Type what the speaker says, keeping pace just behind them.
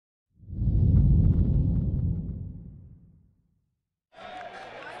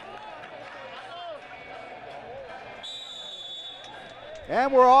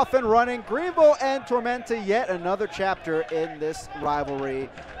And we're off and running. Greenville and Tormenta, yet another chapter in this rivalry.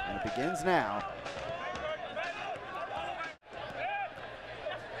 And it begins now.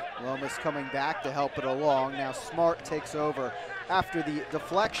 Lomas coming back to help it along. Now Smart takes over after the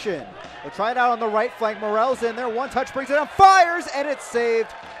deflection. They'll try it out on the right flank. Morel's in there. One touch brings it down, fires, and it's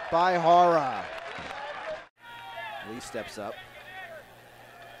saved by Hara. Lee steps up.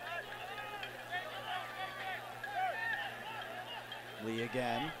 Lee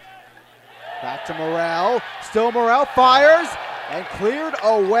again. Back to Morel. Still Morel fires and cleared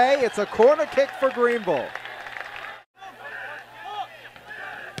away. It's a corner kick for Greenville.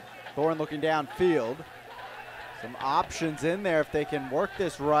 Thorne looking downfield. Some options in there if they can work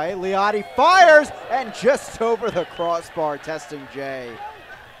this right. Liotti fires and just over the crossbar, testing Jay.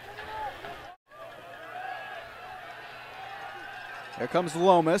 Here comes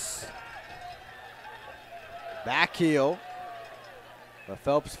Lomas. Back heel. But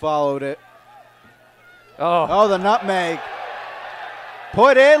Phelps followed it. Oh, the nutmeg.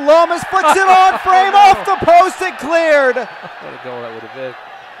 Put in, Lomas puts it on frame off the post and cleared. What a goal that would have been.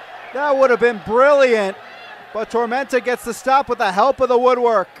 That would have been brilliant, but Tormenta gets the stop with the help of the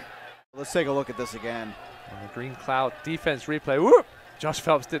woodwork. Let's take a look at this again. And the Green Cloud defense replay. Whoop! Josh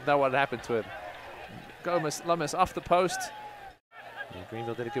Phelps didn't know what had happened to him. Lomas off the post. And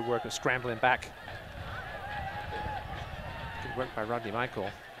Greenville did a good work of scrambling back. Good work by Rodney Michael.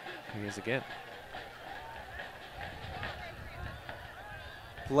 Here he is again.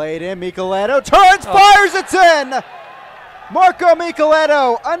 Played in, Micaletto turns, fires, it's in! Marco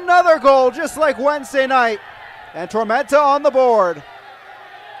Micaletto, another goal just like Wednesday night. And Tormenta on the board.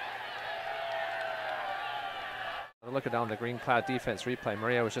 Look at on the Green Cloud defense replay.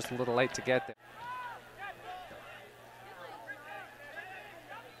 Maria was just a little late to get there.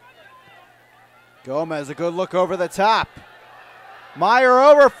 Gomez, a good look over the top.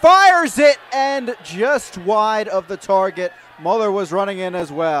 Mayr over, fires it, and just wide of the target. Mueller was running in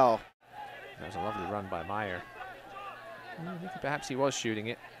as well. That was a lovely run by Mayr. I think perhaps he was shooting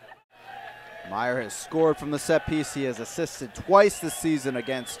it. Mayr has scored from the set piece. He has assisted twice this season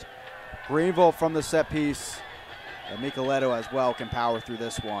against Greenville from the set piece. And Micaletto as well can power through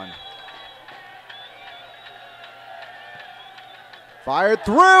this one. Fired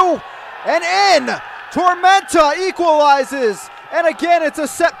through and in! Tormenta equalizes! And again, it's a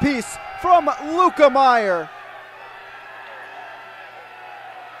set piece from Luca Mayr.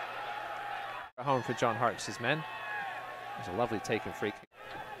 Home for John Hart's men. It was a lovely taken free kick.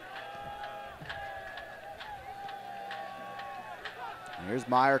 Here's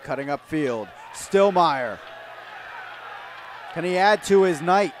Mayr cutting upfield. Still Mayr. Can he add to his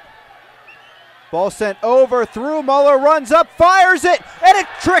night? Ball sent over through. Mueller runs up, fires it, and it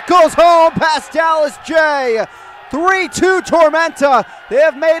trickles home past Dallas J. 3-2 Tormenta. They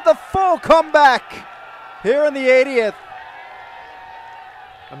have made the full comeback here in the 80th.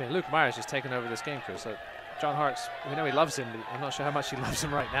 I mean, Luke Myers just taken over this game, Chris. So John Hart's, we know he loves him, but I'm not sure how much he loves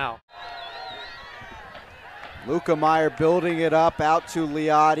him right now. Luca Mayr building it up out to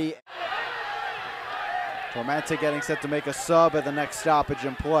Liotti. Tormenta getting set to make a sub at the next stoppage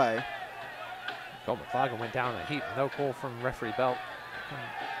in play. Gold McLaughlin went down in a heap. No call from referee Belt.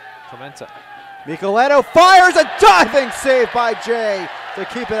 Tormenta. Micaletto fires, a diving save by Jay to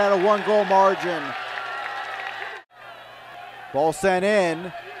keep it at a 1-goal margin. Ball sent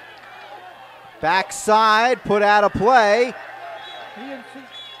in. Backside, put out of play.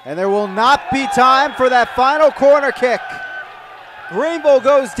 And there will not be time for that final corner kick. Greenville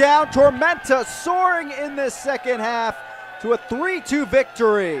goes down. Tormenta soaring in this second half to a 3-2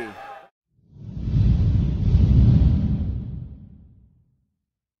 victory.